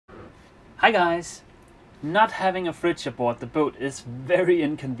Hi guys! Not having a fridge aboard the boat is very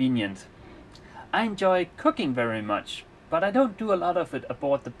inconvenient. I enjoy cooking very much, but I don't do a lot of it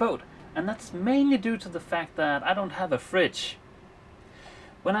aboard the boat, and that's mainly due to the fact that I don't have a fridge.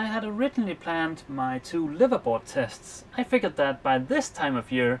 When I had originally planned my 2 liveaboard tests, I figured that by this time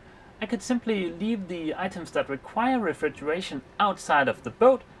of year I could simply leave the items that require refrigeration outside of the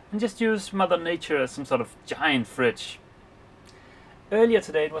boat and just use Mother Nature as some sort of giant fridge. Earlier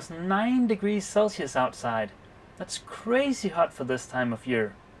today it was 9 degrees Celsius outside. That's crazy hot for this time of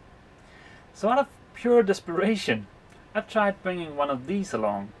year. So out of pure desperation, I've tried bringing one of these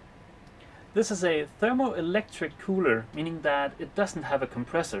along. This is a thermoelectric cooler, meaning that it doesn't have a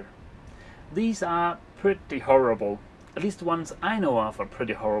compressor. These are pretty horrible. At least the ones I know of are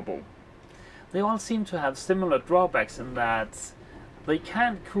pretty horrible. They all seem to have similar drawbacks in that they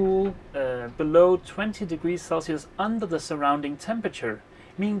can't cool below 20 degrees Celsius under the surrounding temperature,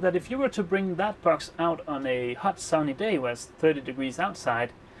 meaning that if you were to bring that box out on a hot sunny day where it's 30 degrees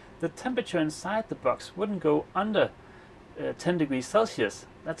outside, the temperature inside the box wouldn't go under 10 degrees Celsius.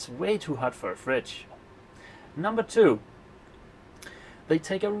 That's way too hot for a fridge. Number 2, they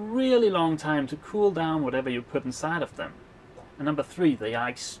take a really long time to cool down whatever you put inside of them. And number 3, they are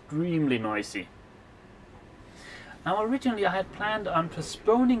extremely noisy. Now originally I had planned on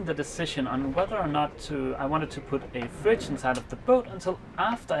postponing the decision on whether or not I wanted to put a fridge inside of the boat until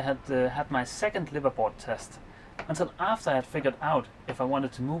after I had had my second liveaboard test, until after I had figured out if I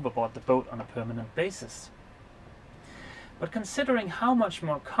wanted to move aboard the boat on a permanent basis. But considering how much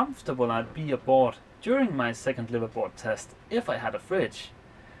more comfortable I'd be aboard during my second liveaboard test if I had a fridge,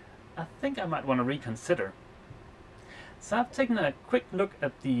 I think I might want to reconsider. So I've taken a quick look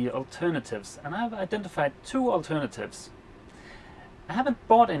at the alternatives, and I've identified 2 alternatives. I haven't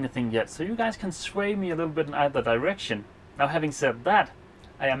bought anything yet, so you guys can sway me a little bit in either direction. Now having said that,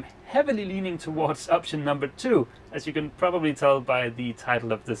 I am heavily leaning towards option number 2, as you can probably tell by the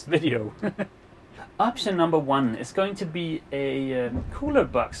title of this video. Option number 1 is going to be a cooler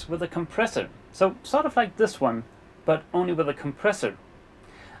box with a compressor. So sort of like this one, but only with a compressor.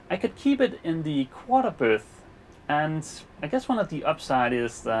 I could keep it in the quarter berth. And I guess one of the upside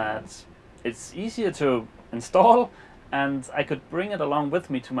is that it's easier to install, and I could bring it along with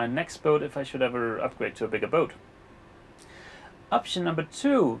me to my next boat if I should ever upgrade to a bigger boat. Option number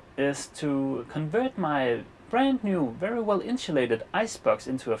 2 is to convert my brand new, very well insulated Icebox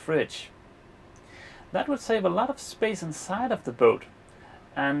into a fridge. That would save a lot of space inside of the boat,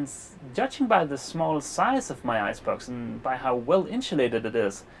 and judging by the small size of my Icebox and by how well insulated it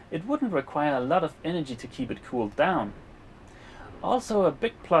is, it wouldn't require a lot of energy to keep it cooled down. Also a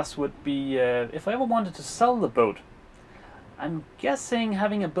big plus would be if I ever wanted to sell the boat. I'm guessing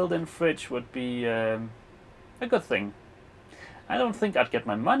having a built-in fridge would be a good thing. I don't think I'd get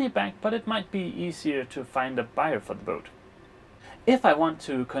my money back, but it might be easier to find a buyer for the boat. If I want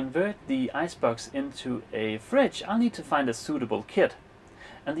to convert the Icebox into a fridge, I'll need to find a suitable kit.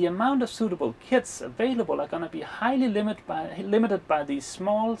 And the amount of suitable kits available are going to be highly limited by the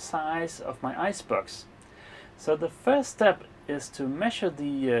small size of my Icebox. So the first step is to measure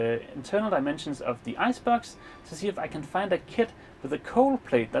the internal dimensions of the Icebox to see if I can find a kit with a cold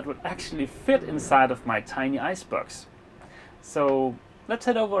plate that would actually fit inside of my tiny Icebox. So let's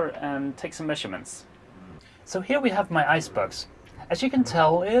head over and take some measurements. So here we have my Icebox. As you can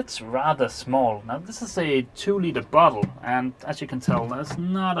tell, it's rather small. Now this is a 2-liter bottle, and as you can tell, there's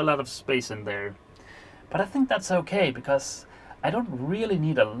not a lot of space in there. But I think that's okay, because I don't really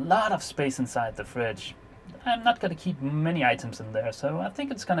need a lot of space inside the fridge. I'm not going to keep many items in there, so I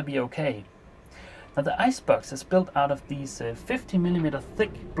think it's going to be okay. Now the Icebox is built out of these 50mm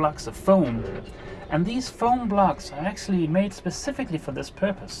thick blocks of foam, and these foam blocks are actually made specifically for this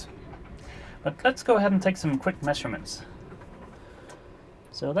purpose. But let's go ahead and take some quick measurements.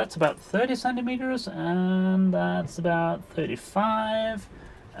 So that's about 30 centimeters, and that's about 35,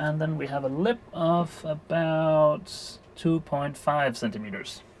 and then we have a lip of about 2.5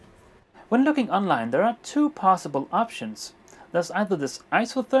 centimeters. When looking online, there are 2 possible options. There's either this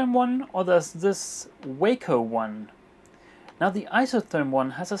isotherm one, or there's this Waco one. Now the isotherm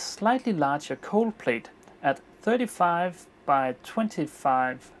one has a slightly larger cold plate at 35 by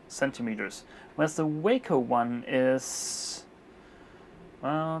 25 centimeters, whereas the Waco one is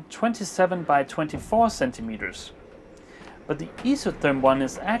 27 by 24 centimeters. But the isotherm one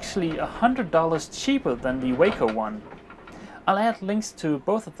is actually $100 cheaper than the Waco one. I'll add links to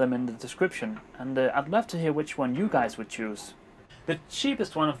both of them in the description, and I'd love to hear which one you guys would choose. The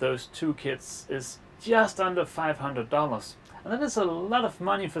cheapest one of those 2 kits is just under $500, and that is a lot of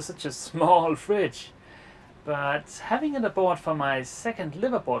money for such a small fridge. but having it aboard for my second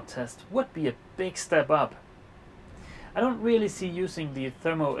liveaboard test would be a big step up. I don't really see using the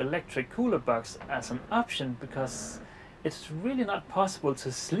thermoelectric cooler box as an option because it's really not possible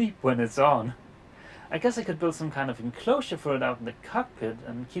to sleep when it's on. I guess I could build some kind of enclosure for it out in the cockpit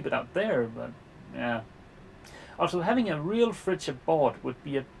and keep it out there, but yeah. Also, having a real fridge aboard would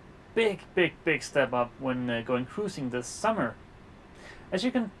be a big step up when going cruising this summer. As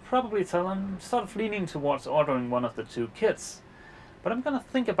you can probably tell, I'm sort of leaning towards ordering one of the two kits. But I'm gonna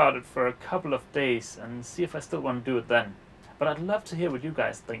think about it for a couple of days and see if I still want to do it then. But I'd love to hear what you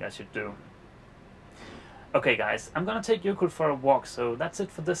guys think I should do. Okay guys, I'm gonna take Yukul for a walk, so that's it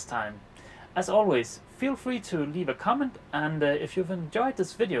for this time. As always, feel free to leave a comment, and if you've enjoyed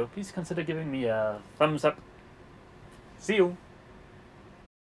this video, please consider giving me a thumbs up. See you!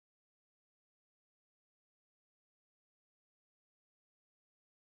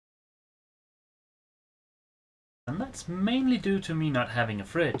 And that's mainly due to me not having a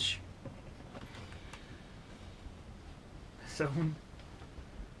fridge. So...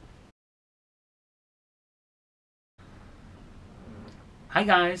 Hi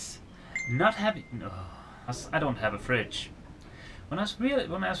guys! Not having... No, I don't have a fridge. When I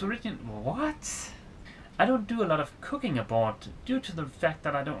was originally... What? I don't do a lot of cooking aboard due to the fact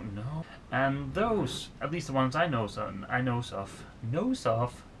that I don't know. And those, at least the ones I knows of, no,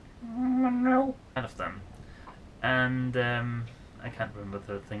 none of them. And I can't remember the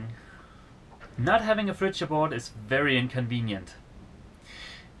third thing. Not having a fridge aboard is very inconvenient.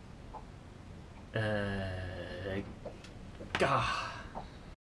 Gah.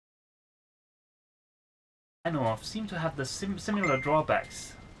 I know of seem to have the similar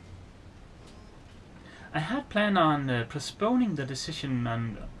drawbacks. I had planned on postponing the decision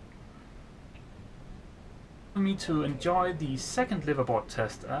and for me to enjoy the second liveaboard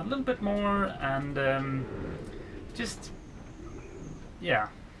test a little bit more and just, yeah,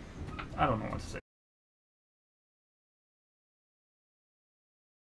 I don't know what to say.